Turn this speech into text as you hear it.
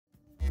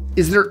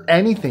Is there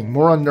anything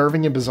more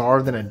unnerving and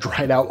bizarre than a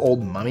dried out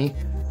old mummy?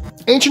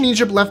 Ancient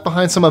Egypt left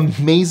behind some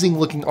amazing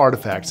looking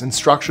artifacts and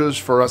structures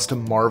for us to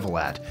marvel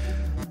at.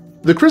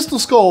 The crystal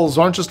skulls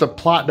aren't just a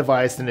plot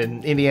device in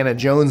an Indiana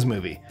Jones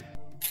movie.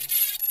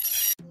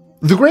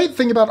 The great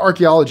thing about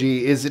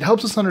archaeology is it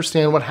helps us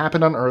understand what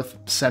happened on Earth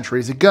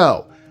centuries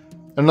ago.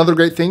 Another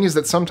great thing is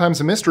that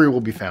sometimes a mystery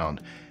will be found,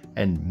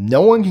 and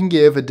no one can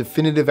give a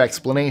definitive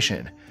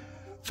explanation.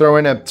 Throw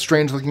in a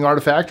strange looking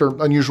artifact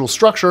or unusual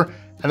structure,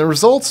 and the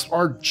results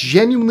are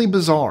genuinely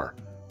bizarre.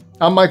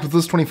 I'm Mike with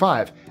List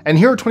 25, and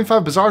here are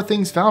 25 bizarre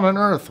things found on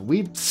Earth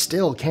we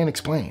still can't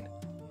explain.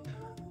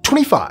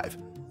 25.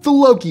 The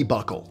Loki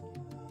buckle.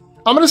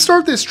 I'm going to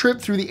start this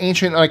trip through the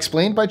ancient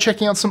unexplained by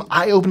checking out some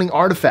eye-opening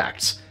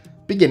artifacts,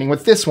 beginning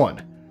with this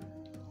one.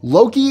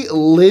 Loki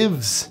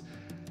lives.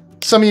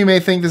 Some of you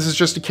may think this is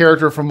just a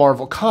character from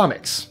Marvel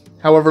Comics.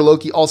 However,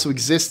 Loki also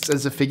exists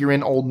as a figure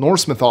in Old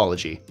Norse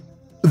mythology.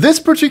 This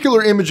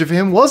particular image of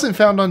him wasn't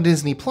found on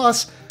Disney+,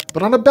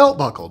 but on a belt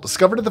buckle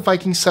discovered at the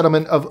Viking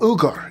settlement of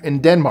Angkor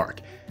in Denmark.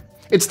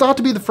 It's thought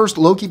to be the first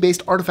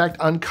Loki-based artifact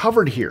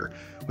uncovered here,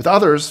 with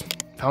others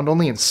found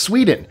only in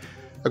Sweden,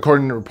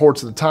 according to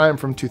reports at the time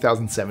from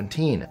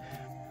 2017.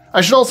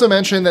 I should also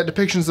mention that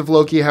depictions of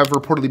Loki have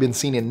reportedly been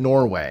seen in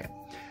Norway.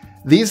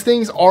 These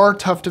things are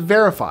tough to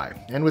verify,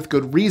 and with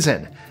good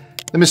reason.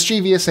 The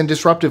mischievous and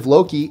disruptive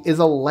Loki is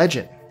a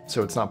legend,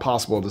 so it's not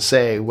possible to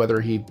say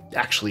whether he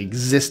actually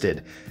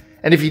existed.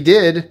 And if he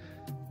did,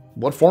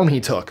 what form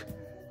he took.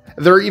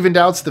 There are even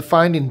doubts the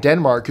find in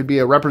Denmark could be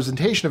a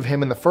representation of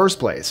him in the first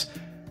place.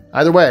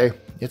 Either way,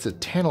 it's a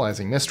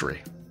tantalizing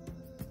mystery.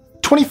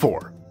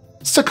 24.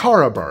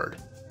 Saqqara Bird.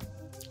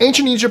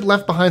 Ancient Egypt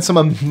left behind some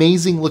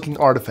amazing looking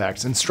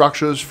artifacts and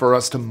structures for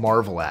us to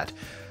marvel at.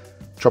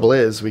 Trouble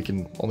is, we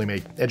can only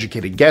make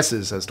educated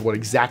guesses as to what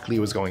exactly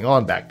was going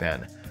on back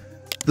then.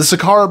 The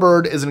Saqqara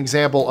Bird is an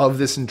example of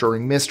this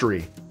enduring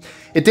mystery.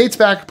 It dates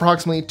back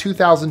approximately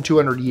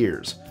 2,200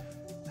 years.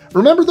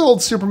 Remember the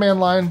old Superman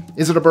line,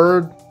 "Is it a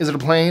bird? Is it a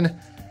plane?"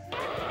 It's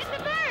a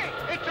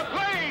bird! It's a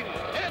plane!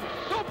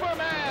 It's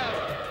Superman!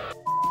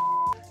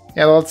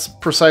 Yeah, well, that's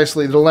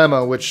precisely the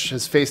dilemma which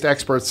has faced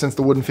experts since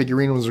the wooden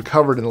figurine was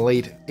recovered in the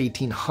late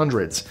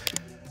 1800s.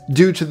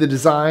 Due to the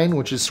design,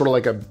 which is sort of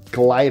like a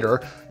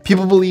glider,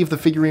 people believe the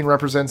figurine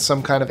represents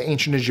some kind of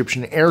ancient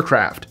Egyptian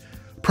aircraft.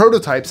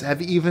 Prototypes have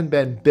even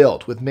been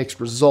built with mixed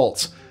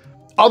results.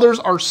 Others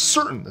are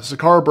certain the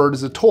Saqqara Bird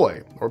is a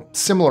toy or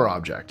similar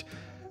object.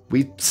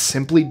 We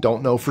simply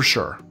don't know for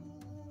sure.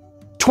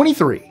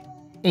 23.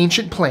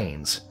 Ancient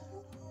planes.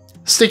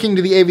 Sticking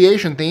to the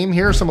aviation theme,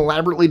 here are some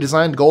elaborately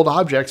designed gold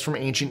objects from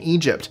ancient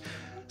Egypt.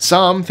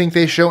 Some think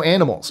they show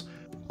animals.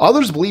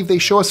 Others believe they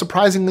show a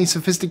surprisingly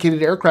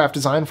sophisticated aircraft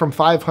design from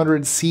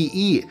 500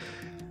 CE.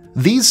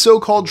 These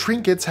so-called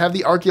trinkets have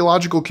the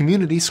archaeological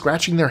community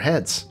scratching their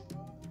heads.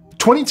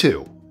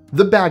 22.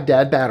 The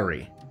Baghdad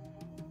Battery.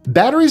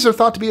 Batteries are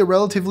thought to be a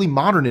relatively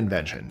modern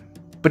invention,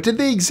 but did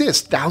they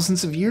exist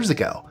thousands of years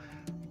ago?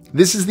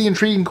 This is the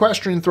intriguing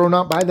question thrown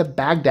out by the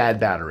Baghdad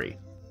Battery.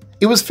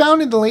 It was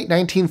found in the late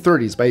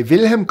 1930s by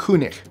Wilhelm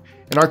König,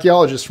 an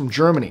archaeologist from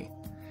Germany.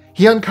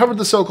 He uncovered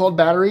the so-called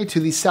battery to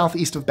the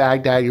southeast of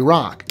Baghdad,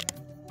 Iraq.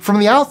 From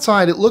the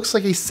outside, it looks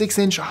like a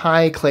 6-inch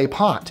high clay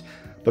pot,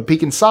 but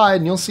peek inside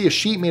and you'll see a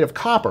sheet made of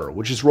copper,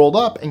 which is rolled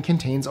up and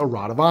contains a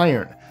rod of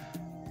iron.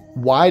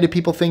 Why do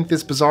people think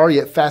this bizarre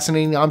yet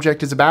fascinating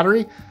object is a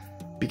battery?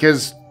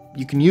 Because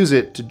you can use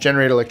it to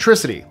generate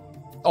electricity,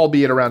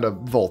 albeit around a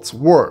volt's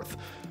worth.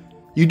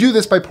 You do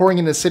this by pouring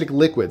an acidic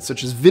liquid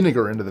such as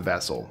vinegar into the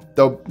vessel,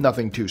 though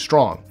nothing too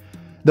strong.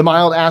 The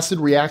mild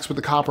acid reacts with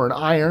the copper and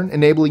iron,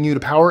 enabling you to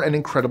power an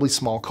incredibly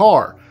small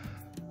car.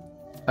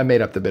 I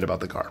made up the bit about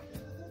the car.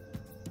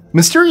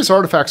 Mysterious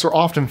artifacts are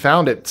often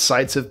found at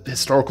sites of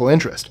historical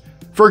interest.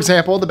 For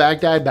example, the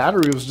Baghdad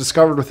Battery was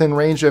discovered within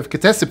range of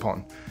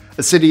Ctesiphon,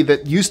 a city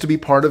that used to be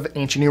part of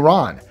ancient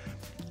Iran.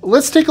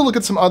 Let's take a look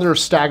at some other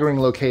staggering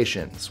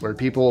locations where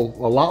people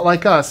a lot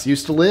like us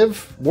used to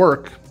live,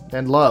 work,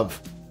 and love.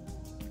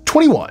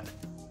 21.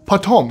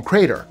 Patom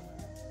Crater.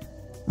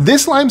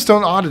 This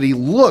limestone oddity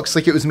looks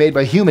like it was made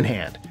by human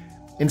hand.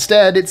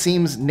 Instead, it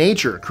seems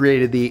nature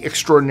created the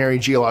extraordinary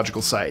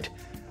geological site.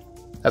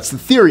 That's the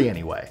theory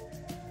anyway.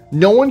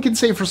 No one can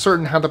say for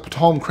certain how the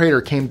Patom Crater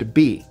came to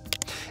be.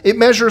 It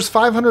measures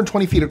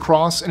 520 feet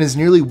across and is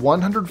nearly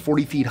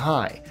 140 feet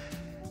high.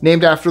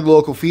 Named after the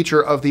local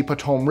feature of the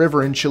Patom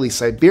River in chilly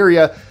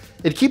Siberia,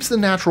 it keeps the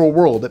natural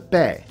world at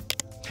bay.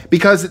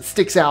 Because it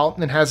sticks out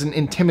and has an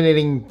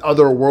intimidating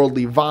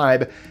otherworldly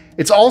vibe,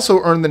 it's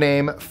also earned the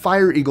name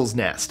Fire Eagle's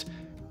Nest.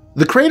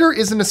 The crater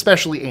isn't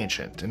especially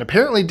ancient, and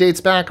apparently dates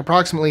back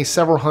approximately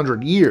several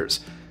hundred years.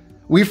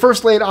 We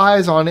first laid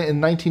eyes on it in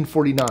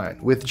 1949,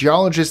 with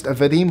geologist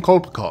Vadim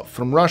Kolpakov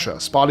from Russia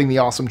spotting the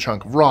awesome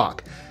chunk of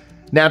rock.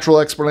 Natural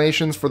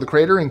explanations for the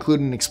crater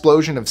include an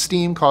explosion of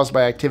steam caused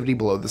by activity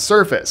below the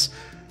surface.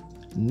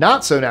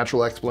 Not so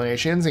natural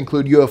explanations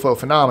include UFO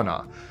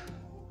phenomena.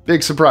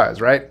 Big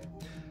surprise, right?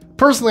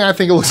 Personally, I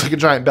think it looks like a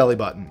giant belly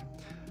button.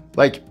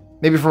 Like,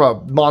 Maybe from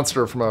a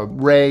monster from a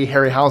Ray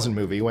Harryhausen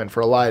movie went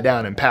for a lie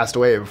down and passed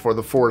away before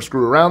the forest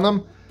grew around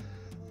them.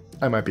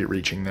 I might be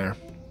reaching there.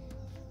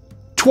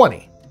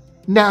 20.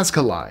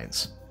 Nazca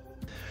lines.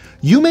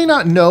 You may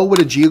not know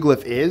what a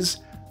geoglyph is,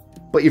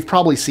 but you've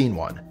probably seen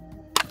one.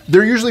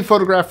 They're usually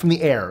photographed from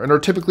the air and are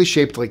typically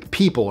shaped like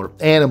people or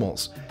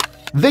animals.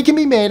 They can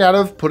be made out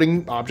of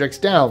putting objects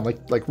down,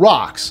 like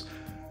rocks.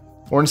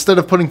 Or instead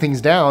of putting things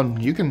down,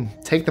 you can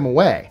take them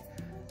away.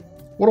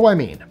 What do I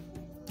mean?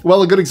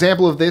 Well, a good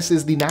example of this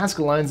is the Nazca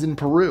lines in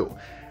Peru.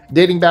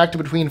 Dating back to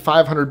between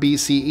 500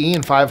 BCE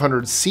and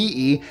 500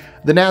 CE,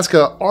 the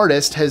Nazca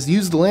artist has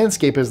used the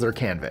landscape as their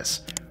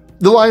canvas.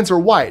 The lines are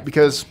white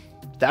because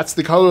that's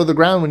the color of the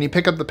ground when you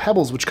pick up the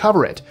pebbles which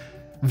cover it.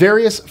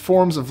 Various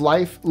forms of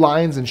life,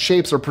 lines, and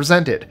shapes are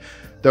presented,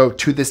 though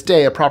to this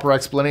day a proper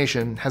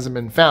explanation hasn't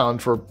been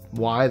found for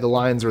why the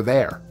lines are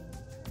there.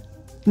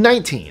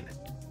 19.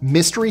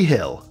 Mystery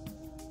Hill.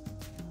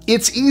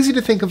 It's easy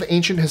to think of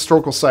ancient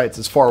historical sites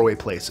as faraway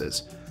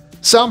places.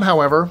 Some,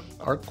 however,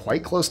 are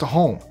quite close to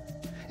home.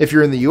 If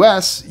you're in the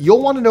US,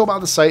 you'll want to know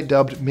about the site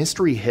dubbed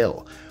Mystery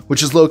Hill,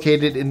 which is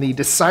located in the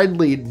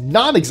decidedly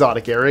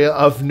non-exotic area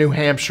of New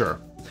Hampshire.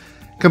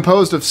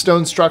 Composed of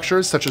stone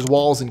structures such as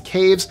walls and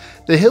caves,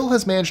 the hill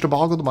has managed to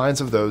boggle the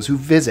minds of those who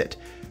visit.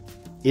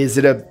 Is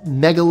it a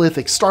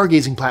megalithic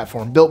stargazing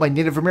platform built by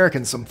Native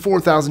Americans some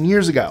 4,000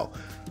 years ago?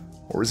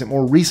 Or is it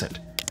more recent?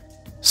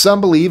 Some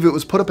believe it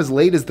was put up as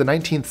late as the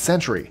 19th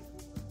century.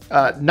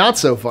 Not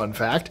so fun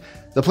fact,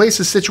 the place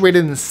is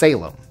situated in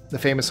Salem, the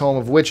famous home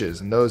of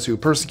witches and those who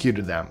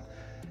persecuted them.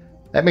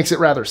 That makes it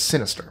rather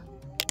sinister.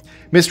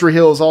 Mystery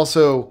Hill is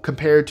also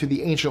compared to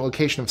the ancient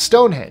location of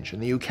Stonehenge in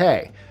the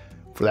UK.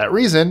 For that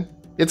reason,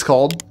 it's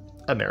called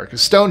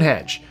America's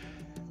Stonehenge.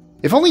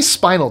 If only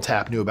Spinal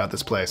Tap knew about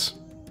this place.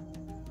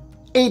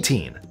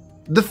 18.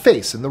 The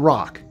Face in the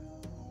Rock.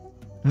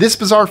 This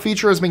bizarre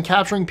feature has been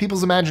capturing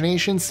people's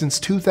imagination since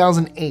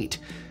 2008.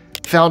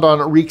 Found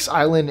on Reeks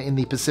Island in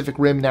the Pacific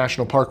Rim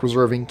National Park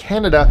Reserve in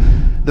Canada,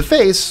 the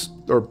face,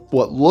 or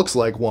what looks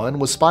like one,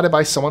 was spotted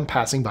by someone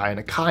passing by in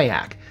a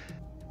kayak.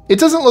 It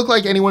doesn't look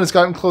like anyone has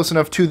gotten close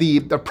enough to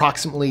the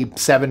approximately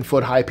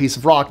 7-foot high piece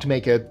of rock to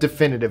make a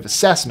definitive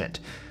assessment.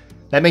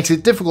 That makes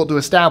it difficult to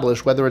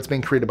establish whether it's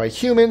been created by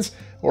humans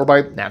or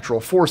by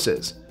natural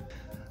forces.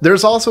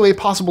 There's also a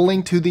possible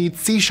link to the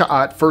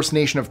Tsishaat First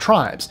Nation of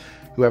tribes,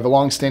 who have a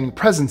long-standing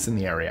presence in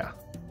the area.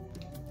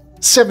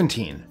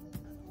 17.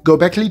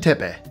 Gobekli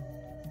Tepe.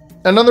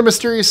 Another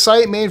mysterious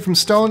site made from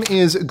stone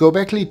is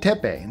Gobekli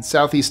Tepe in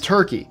southeast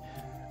Turkey.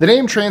 The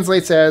name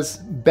translates as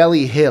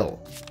Belly Hill.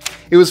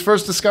 It was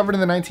first discovered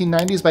in the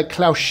 1990s by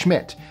Klaus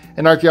Schmidt,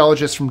 an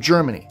archaeologist from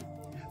Germany.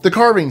 The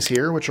carvings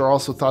here, which are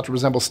also thought to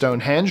resemble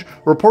Stonehenge,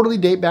 reportedly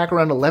date back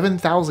around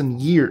 11,000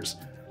 years.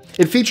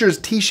 It features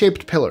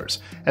T-shaped pillars,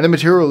 and the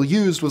material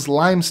used was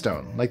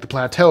limestone, like the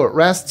plateau it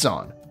rests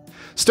on.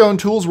 Stone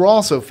tools were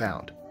also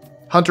found.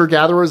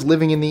 Hunter-gatherers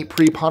living in the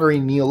pre-pottery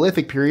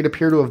Neolithic period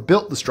appear to have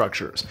built the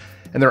structures,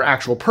 and their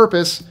actual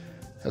purpose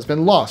has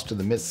been lost to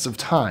the mists of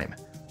time.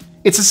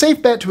 It's a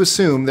safe bet to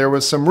assume there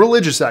was some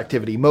religious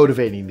activity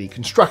motivating the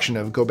construction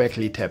of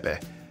Gobekli Tepe.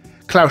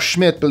 Klaus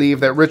Schmidt believed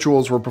that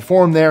rituals were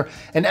performed there,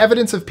 and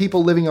evidence of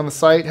people living on the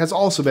site has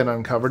also been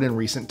uncovered in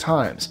recent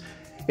times.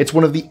 It's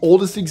one of the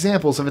oldest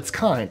examples of its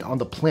kind on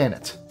the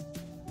planet.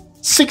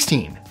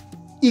 16.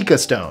 Ica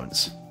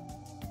Stones.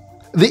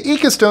 The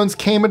Ica Stones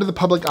came into the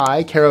public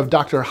eye care of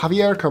Dr.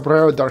 Javier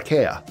Cabrera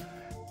Darquea.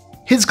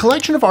 His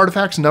collection of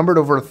artifacts numbered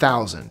over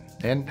 1,000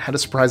 and had a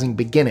surprising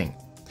beginning.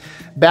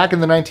 Back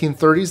in the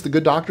 1930s, the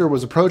good doctor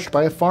was approached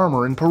by a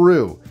farmer in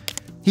Peru.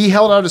 He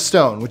held out a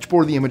stone which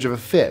bore the image of a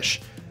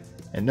fish,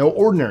 and no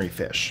ordinary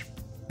fish.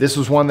 This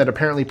was one that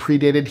apparently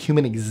predated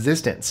human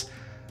existence.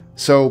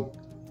 So,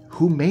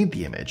 who made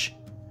the image?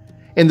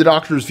 In the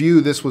doctor's view,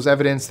 this was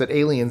evidence that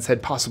aliens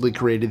had possibly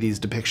created these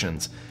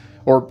depictions,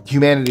 or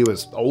humanity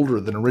was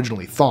older than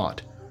originally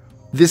thought.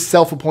 This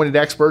self-appointed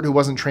expert who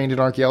wasn't trained in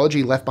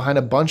archaeology left behind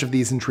a bunch of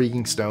these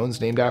intriguing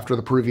stones named after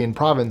the Peruvian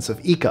province of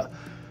Ica.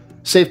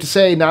 Safe to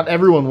say, not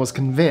everyone was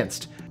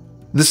convinced.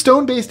 The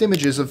stone-based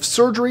images of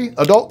surgery,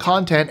 adult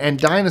content, and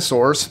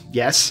dinosaurs,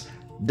 yes,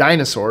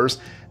 dinosaurs,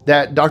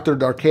 that Dr.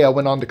 Darquea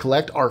went on to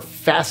collect are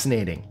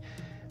fascinating.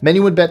 Many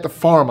would bet the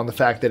farm on the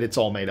fact that it's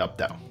all made up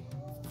though.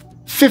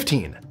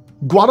 15.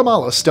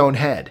 Guatemala Stone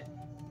Head.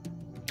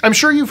 I'm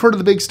sure you've heard of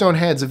the big stone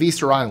heads of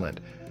Easter Island,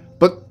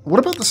 but what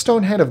about the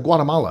stone head of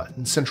Guatemala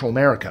in Central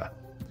America?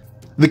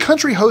 The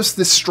country hosts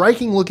this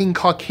striking-looking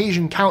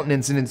Caucasian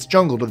countenance in its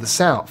jungle to the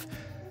south.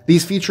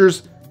 These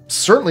features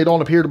certainly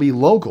don't appear to be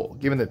local,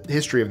 given the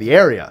history of the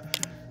area.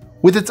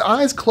 With its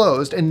eyes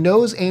closed and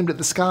nose aimed at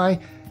the sky,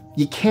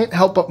 you can't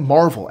help but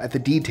marvel at the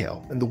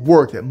detail and the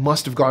work that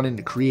must have gone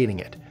into creating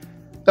it.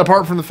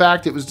 Apart from the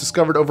fact it was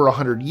discovered over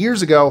 100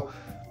 years ago,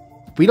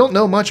 we don't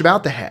know much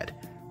about the head.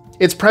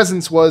 Its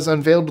presence was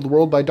unveiled to the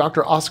world by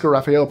Dr. Oscar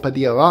Rafael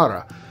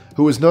Padilla,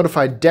 who was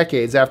notified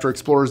decades after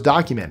explorers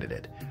documented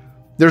it.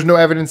 There's no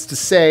evidence to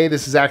say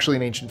this is actually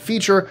an ancient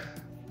feature,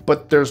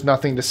 but there's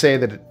nothing to say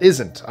that it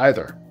isn't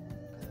either.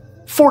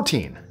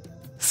 14.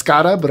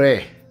 Skara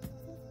Brae.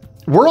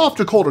 We're off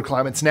to colder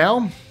climates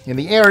now, in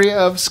the area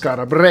of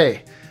Skara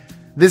Brae.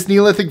 This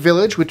Neolithic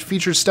village, which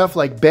features stuff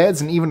like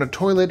beds and even a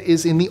toilet,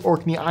 is in the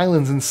Orkney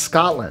Islands in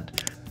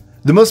Scotland.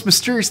 The most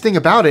mysterious thing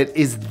about it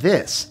is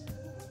this.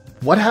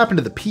 What happened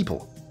to the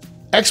people?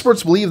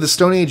 Experts believe the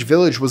Stone Age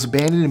village was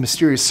abandoned in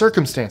mysterious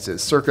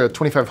circumstances, circa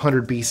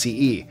 2500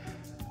 BCE.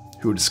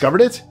 Who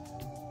discovered it?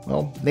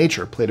 Well,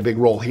 nature played a big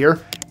role here.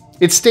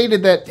 It's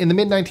stated that in the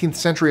mid-19th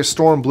century a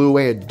storm blew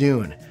away a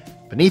dune.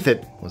 Beneath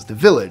it was the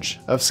village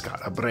of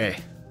Skara Brae.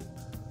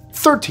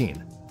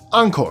 13.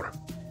 Angkor.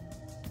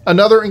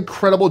 Another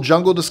incredible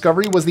jungle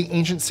discovery was the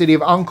ancient city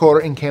of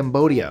Angkor in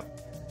Cambodia.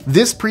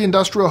 This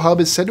pre-industrial hub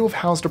is said to have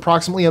housed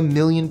approximately 1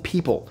 million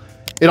people.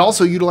 It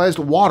also utilized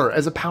water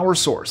as a power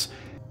source.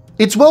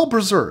 It's well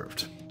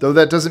preserved, though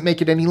that doesn't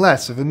make it any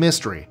less of a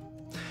mystery.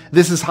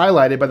 This is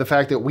highlighted by the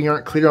fact that we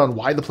aren't clear on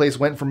why the place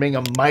went from being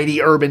a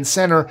mighty urban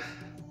center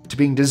to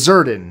being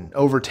deserted and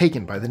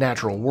overtaken by the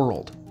natural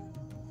world.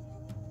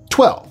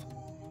 12.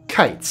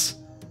 Kites.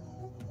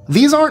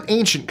 These aren't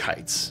ancient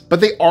kites, but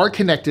they are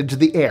connected to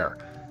the air,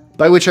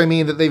 by which I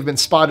mean that they've been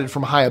spotted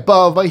from high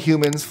above by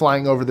humans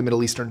flying over the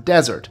Middle Eastern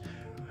desert.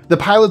 The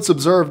pilots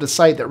observed a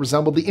sight that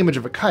resembled the image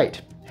of a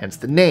kite, hence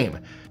the name.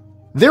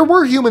 There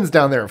were humans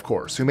down there, of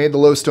course, who made the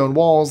low stone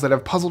walls that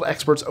have puzzled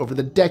experts over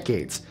the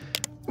decades.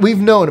 We've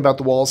known about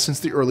the walls since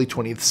the early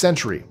 20th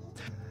century.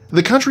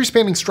 The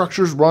country-spanning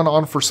structures run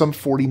on for some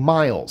 40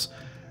 miles.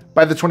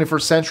 By the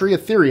 21st century, a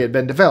theory had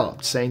been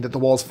developed, saying that the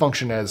walls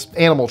function as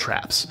animal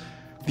traps.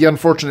 The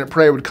unfortunate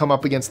prey would come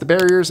up against the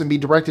barriers and be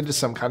directed to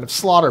some kind of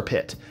slaughter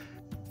pit.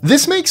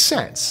 This makes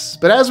sense,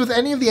 but as with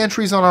any of the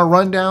entries on our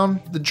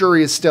rundown, the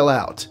jury is still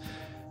out.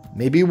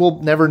 Maybe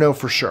we'll never know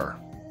for sure.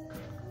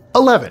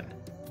 11.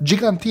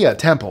 Gigantea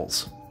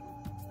temples.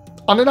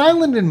 On an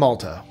island in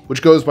Malta,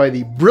 which goes by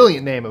the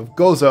brilliant name of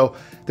Gozo,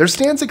 there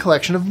stands a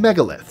collection of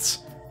megaliths.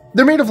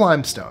 They're made of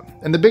limestone,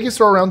 and the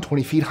biggest are around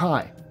 20 feet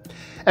high.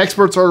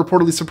 Experts are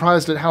reportedly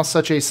surprised at how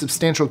such a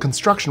substantial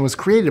construction was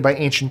created by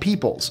ancient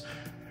peoples.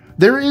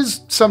 There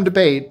is some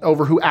debate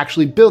over who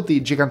actually built the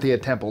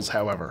Gigantea temples,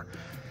 however.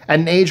 At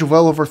an age of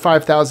well over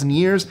 5,000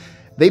 years,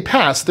 they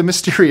passed the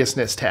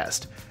mysteriousness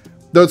test,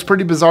 though it's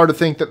pretty bizarre to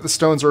think that the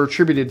stones are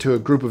attributed to a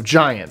group of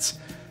giants.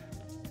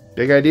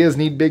 Big ideas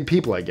need big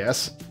people, I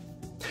guess.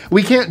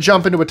 We can't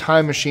jump into a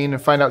time machine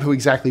and find out who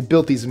exactly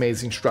built these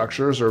amazing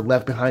structures or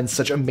left behind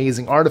such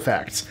amazing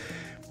artifacts.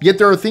 Yet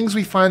there are things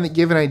we find that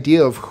give an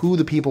idea of who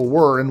the people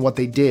were and what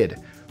they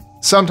did.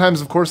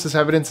 Sometimes, of course, this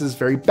evidence is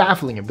very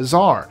baffling and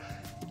bizarre.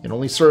 It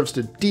only serves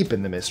to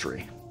deepen the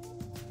mystery.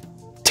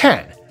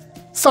 10.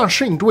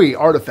 Sanxingdui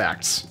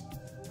artifacts.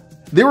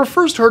 They were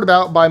first heard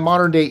about by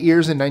modern-day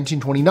ears in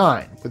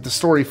 1929, with the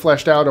story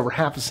fleshed out over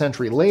half a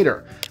century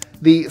later.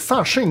 The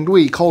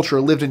Sanxingdui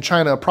culture lived in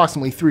China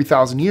approximately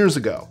 3,000 years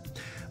ago.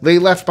 They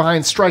left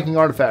behind striking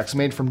artifacts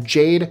made from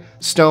jade,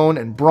 stone,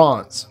 and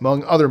bronze,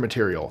 among other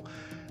material.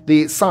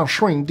 The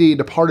Sanxingdui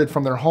departed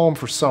from their home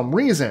for some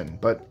reason,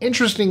 but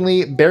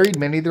interestingly buried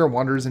many of their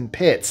wonders in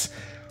pits.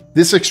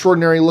 This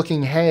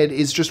extraordinary-looking head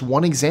is just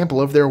one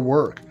example of their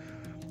work.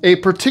 A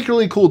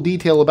particularly cool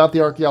detail about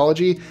the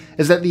archaeology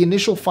is that the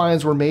initial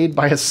finds were made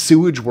by a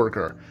sewage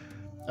worker.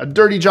 A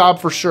dirty job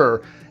for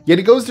sure, yet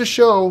it goes to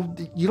show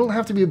you don't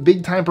have to be a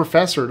big-time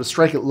professor to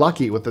strike it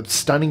lucky with a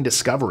stunning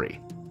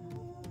discovery.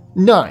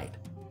 9.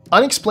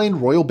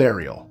 Unexplained royal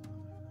burial.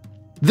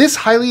 This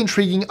highly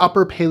intriguing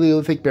Upper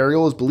Paleolithic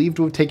burial is believed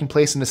to have taken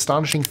place an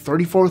astonishing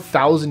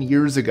 34,000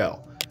 years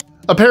ago.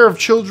 A pair of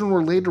children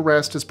were laid to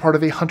rest as part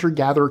of a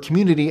hunter-gatherer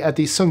community at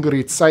the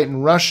Sungarit site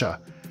in Russia.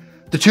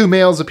 The two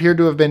males appeared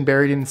to have been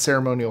buried in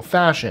ceremonial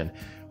fashion,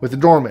 with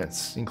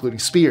adornments, including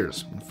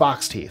spears and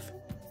fox teeth.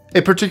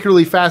 A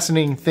particularly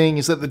fascinating thing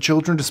is that the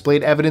children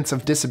displayed evidence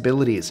of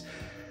disabilities.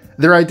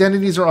 Their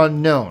identities are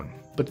unknown,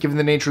 but given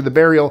the nature of the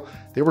burial,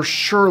 they were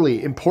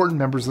surely important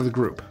members of the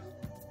group.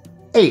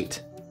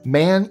 8.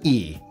 Man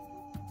E.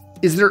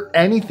 Is there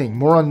anything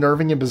more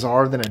unnerving and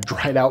bizarre than a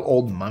dried out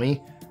old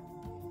mummy?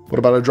 What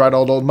about a dried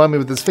out old mummy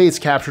with his face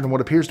captured in what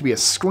appears to be a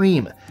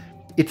scream?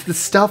 It's the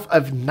stuff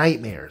of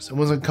nightmares and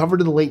was uncovered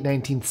in the late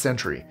 19th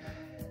century.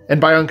 And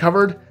by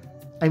uncovered,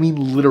 I mean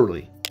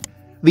literally.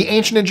 The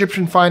ancient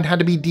Egyptian find had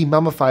to be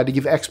demummified to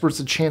give experts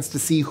a chance to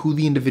see who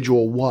the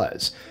individual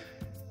was.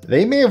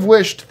 They may have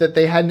wished that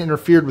they hadn't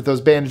interfered with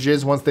those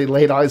bandages once they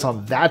laid eyes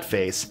on that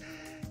face.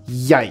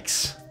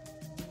 Yikes.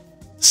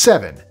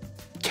 7.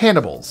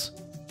 Cannibals.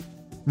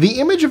 The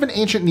image of an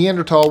ancient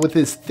Neanderthal with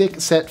his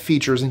thick-set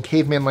features and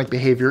caveman-like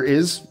behavior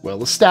is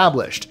well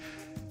established.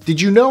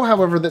 Did you know,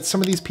 however, that some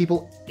of these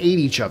people ate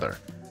each other?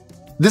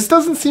 This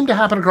doesn't seem to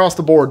happen across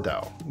the board,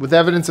 though, with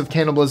evidence of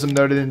cannibalism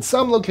noted in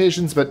some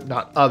locations but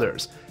not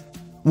others.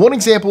 One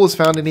example was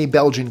found in a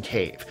Belgian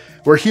cave,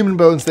 where human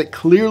bones that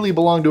clearly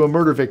belonged to a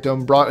murder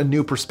victim brought a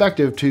new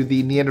perspective to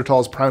the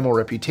Neanderthal's primal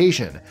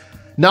reputation.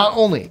 Not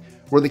only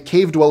were the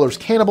cave dwellers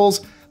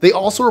cannibals, they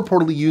also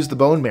reportedly used the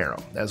bone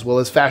marrow, as well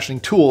as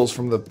fashioning tools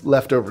from the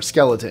leftover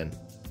skeleton.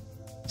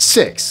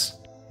 6.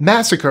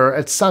 Massacre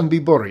at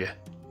Sandbyborg.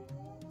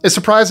 A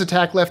surprise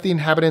attack left the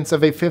inhabitants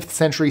of a 5th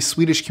century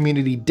Swedish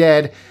community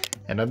dead,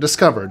 and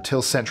undiscovered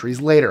till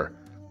centuries later.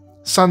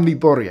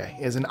 Saqqara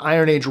is an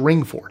Iron Age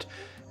ring fort,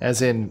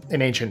 as in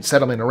an ancient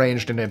settlement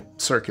arranged in a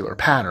circular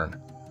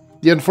pattern.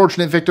 The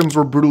unfortunate victims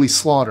were brutally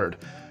slaughtered,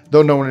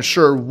 though no one is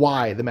sure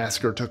why the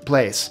massacre took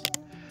place.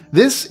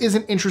 This is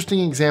an interesting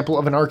example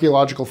of an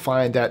archaeological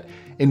find that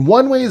in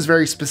one way is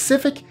very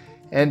specific,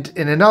 and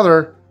in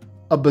another,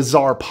 a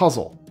bizarre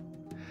puzzle.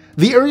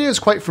 The area is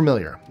quite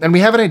familiar, and we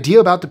have an idea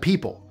about the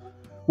people.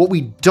 What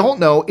we don't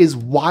know is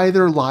why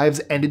their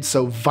lives ended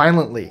so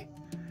violently.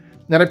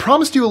 Now, I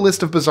promised you a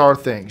list of bizarre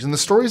things, and the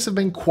stories have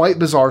been quite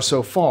bizarre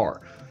so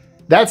far.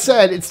 That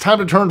said, it's time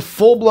to turn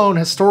full-blown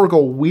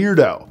historical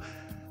weirdo.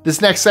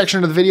 This next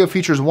section of the video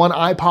features one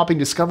eye-popping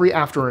discovery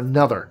after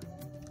another.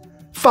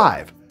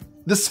 5.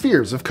 The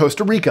spheres of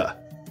Costa Rica.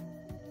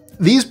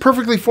 These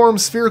perfectly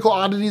formed spherical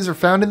oddities are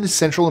found in the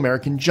Central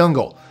American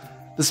jungle.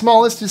 The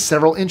smallest is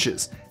several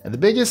inches, and the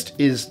biggest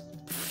is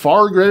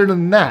far greater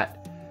than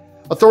that.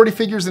 Authority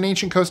figures in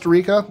ancient Costa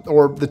Rica,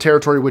 or the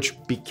territory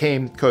which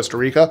became Costa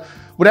Rica,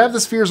 would have the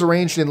spheres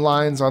arranged in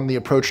lines on the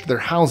approach to their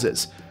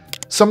houses.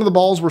 Some of the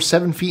balls were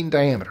 7 feet in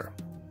diameter.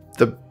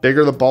 The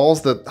bigger the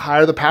balls, the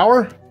higher the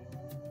power?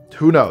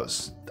 Who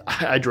knows?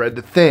 I dread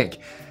to think.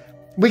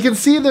 We can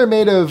see they're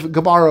made of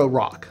gabbro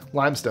rock,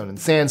 limestone, and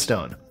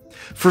sandstone.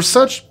 For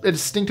such a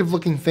distinctive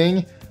looking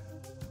thing,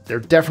 they're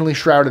definitely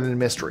shrouded in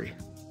mystery.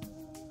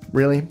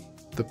 Really?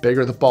 The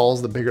bigger the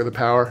balls, the bigger the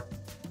power?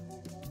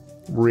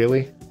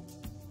 Really?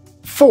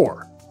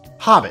 4.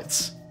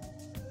 Hobbits.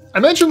 I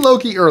mentioned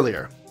Loki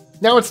earlier.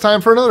 Now it's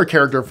time for another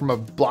character from a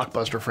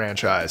blockbuster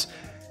franchise.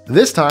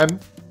 This time,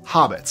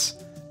 hobbits.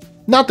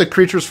 Not the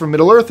creatures from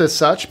Middle-earth as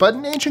such, but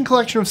an ancient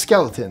collection of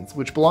skeletons,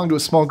 which belong to a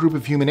small group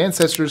of human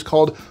ancestors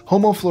called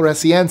Homo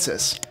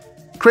floresiensis.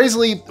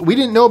 Crazily, we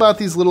didn't know about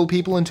these little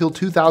people until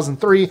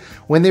 2003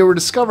 when they were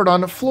discovered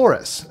on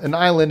Flores, an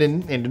island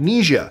in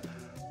Indonesia.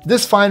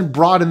 This find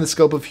broadened the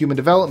scope of human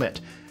development,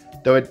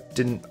 though it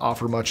didn't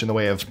offer much in the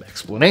way of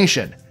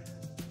explanation.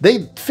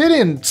 They fit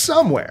in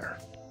somewhere,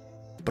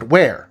 but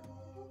where?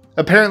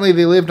 Apparently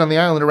they lived on the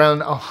island around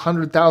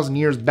 100,000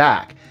 years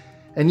back,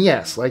 and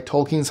yes, like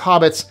Tolkien's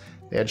hobbits,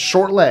 they had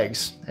short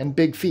legs and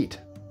big feet.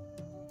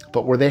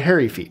 But were they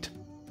hairy feet?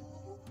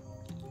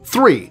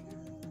 3.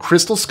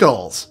 Crystal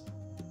skulls.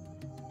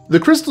 The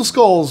crystal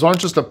skulls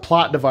aren't just a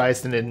plot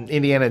device in an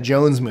Indiana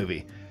Jones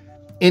movie.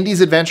 Indy's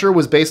adventure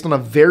was based on a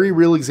very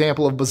real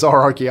example of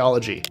bizarre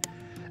archaeology.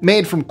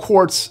 Made from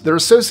quartz, they're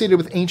associated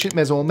with ancient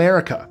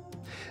Mesoamerica.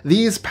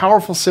 These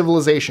powerful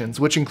civilizations,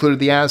 which included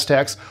the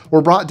Aztecs,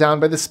 were brought down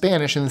by the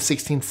Spanish in the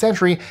 16th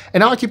century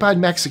and occupied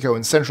Mexico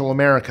and Central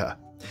America.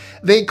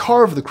 They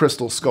carved the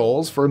crystal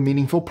skulls for a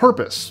meaningful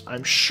purpose,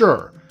 I'm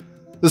sure.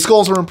 The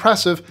skulls are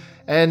impressive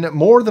and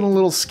more than a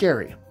little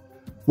scary.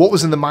 What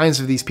was in the minds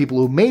of these people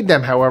who made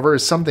them, however,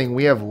 is something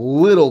we have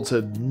little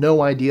to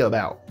no idea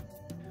about.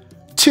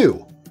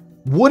 2.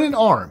 Wooden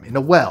arm in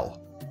a well.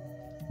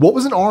 What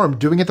was an arm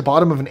doing at the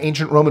bottom of an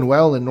ancient Roman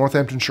well in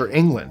Northamptonshire,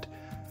 England?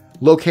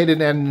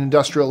 Located at an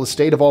industrial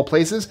estate of all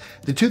places,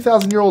 the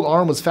 2,000-year-old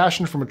arm was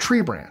fashioned from a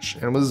tree branch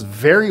and was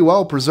very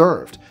well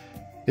preserved.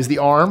 Is the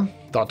arm,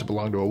 thought to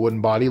belong to a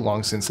wooden body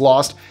long since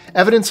lost,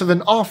 evidence of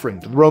an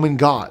offering to the Roman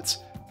gods?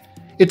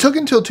 It took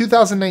until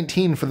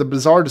 2019 for the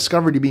bizarre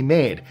discovery to be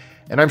made,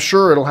 and I'm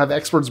sure it'll have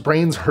experts'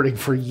 brains hurting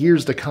for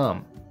years to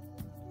come.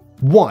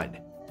 1.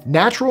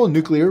 Natural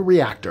nuclear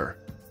reactor.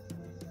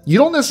 You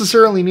don't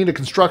necessarily need a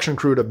construction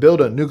crew to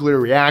build a nuclear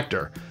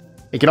reactor.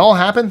 It can all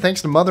happen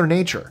thanks to Mother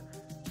Nature.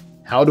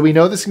 How do we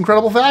know this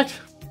incredible fact?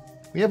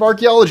 We have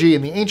archaeology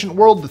in the ancient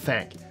world to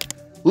thank.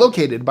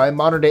 Located by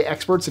modern-day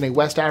experts in a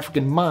West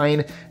African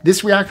mine,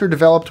 this reactor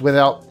developed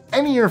without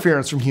any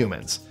interference from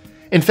humans.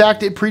 In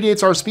fact, it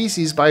predates our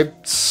species by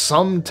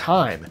some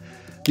time.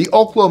 The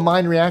Oklo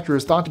mine reactor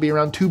is thought to be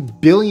around 2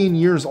 billion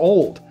years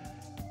old.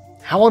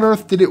 How on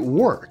earth did it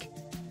work?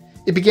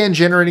 It began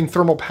generating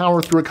thermal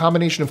power through a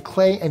combination of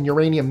clay and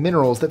uranium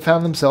minerals that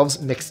found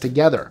themselves mixed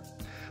together.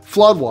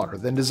 Floodwater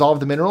then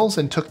dissolved the minerals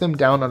and took them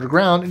down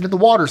underground into the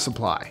water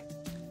supply.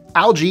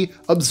 Algae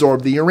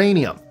absorbed the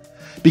uranium.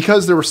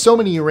 Because there were so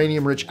many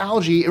uranium-rich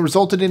algae, it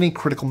resulted in a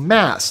critical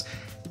mass,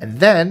 and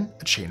then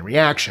a chain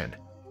reaction.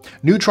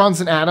 Neutrons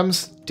and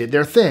atoms did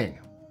their thing,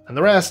 and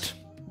the rest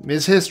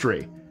is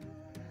history.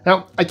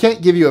 Now, I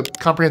can't give you a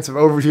comprehensive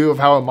overview of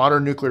how a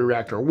modern nuclear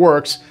reactor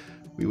works.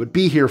 We would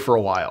be here for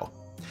a while.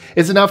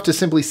 It's enough to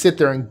simply sit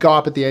there and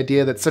gawp at the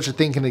idea that such a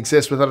thing can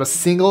exist without a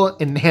single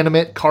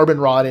inanimate carbon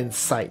rod in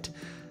sight.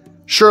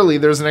 Surely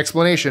there's an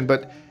explanation,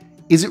 but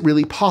is it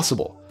really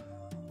possible?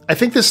 I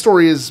think this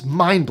story is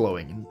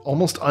mind-blowing and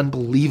almost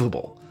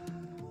unbelievable.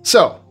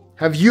 So,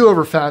 have you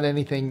ever found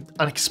anything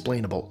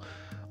unexplainable?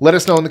 Let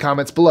us know in the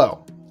comments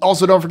below.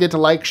 Also, don't forget to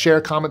like,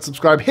 share, comment,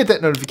 subscribe, hit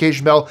that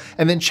notification bell,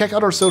 and then check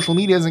out our social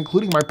medias,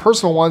 including my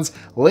personal ones,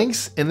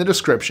 links in the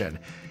description.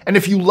 And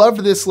if you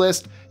loved this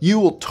list, you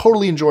will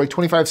totally enjoy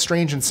 25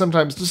 strange and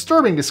sometimes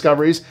disturbing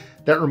discoveries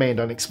that remained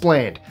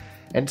unexplained.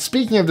 And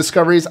speaking of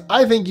discoveries,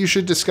 I think you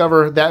should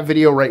discover that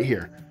video right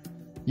here.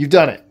 You've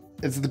done it.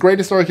 It's the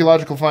greatest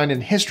archaeological find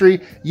in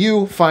history.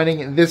 You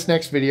finding this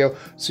next video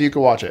so you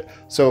can watch it.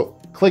 So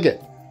click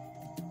it,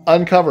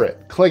 uncover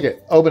it, click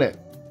it, open it,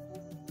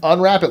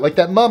 unwrap it like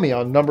that mummy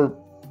on number,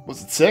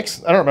 was it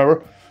 6? I don't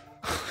remember.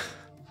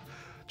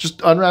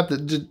 Just unwrap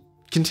it. Just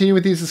continue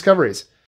with these discoveries.